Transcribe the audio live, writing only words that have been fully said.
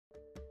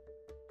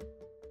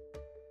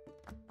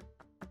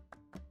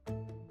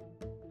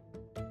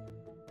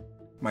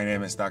My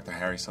name is Dr.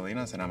 Harry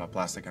Salinas, and I'm a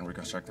plastic and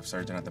reconstructive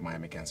surgeon at the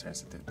Miami Cancer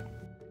Institute.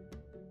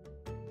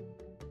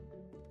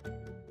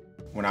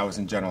 When I was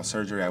in general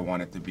surgery, I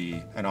wanted to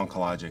be an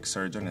oncologic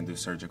surgeon and do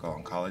surgical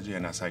oncology.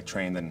 And as I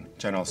trained in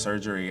general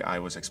surgery, I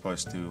was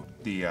exposed to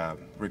the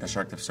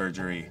reconstructive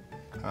surgery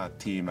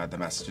team at the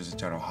Massachusetts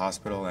General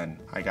Hospital, and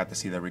I got to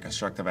see the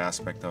reconstructive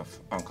aspect of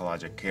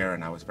oncologic care,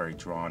 and I was very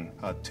drawn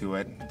to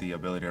it. The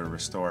ability to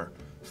restore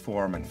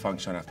form and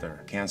function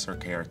after cancer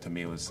care, to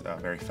me, was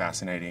very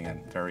fascinating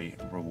and very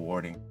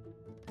rewarding.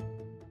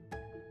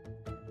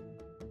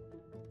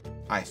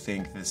 I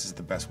think this is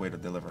the best way to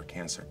deliver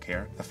cancer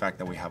care. The fact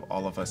that we have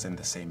all of us in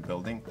the same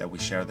building, that we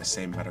share the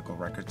same medical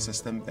record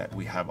system, that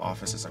we have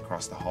offices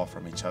across the hall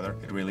from each other,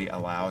 it really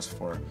allows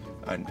for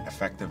an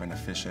effective and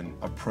efficient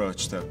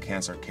approach to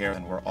cancer care,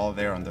 and we're all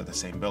there under the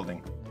same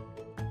building.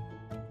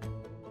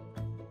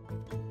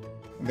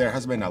 There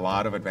has been a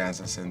lot of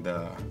advances in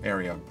the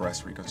area of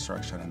breast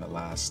reconstruction in the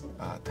last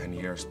 10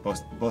 years,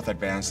 both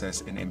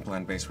advances in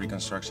implant-based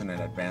reconstruction and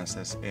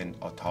advances in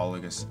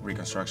autologous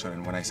reconstruction.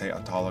 And when I say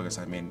autologous,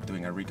 I mean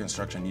doing a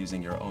reconstruction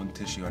using your own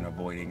tissue and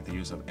avoiding the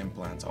use of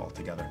implants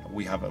altogether.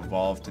 We have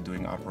evolved to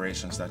doing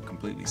operations that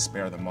completely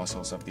spare the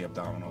muscles of the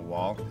abdominal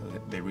wall.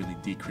 They really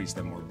decrease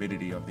the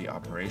morbidity of the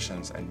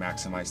operations and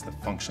maximize the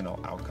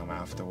functional outcome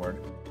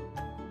afterward.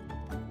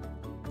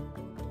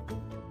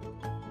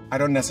 I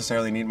don't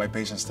necessarily need my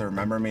patients to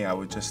remember me. I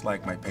would just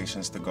like my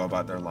patients to go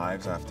about their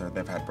lives after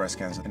they've had breast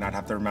cancer and not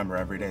have to remember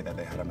every day that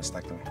they had a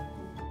mastectomy.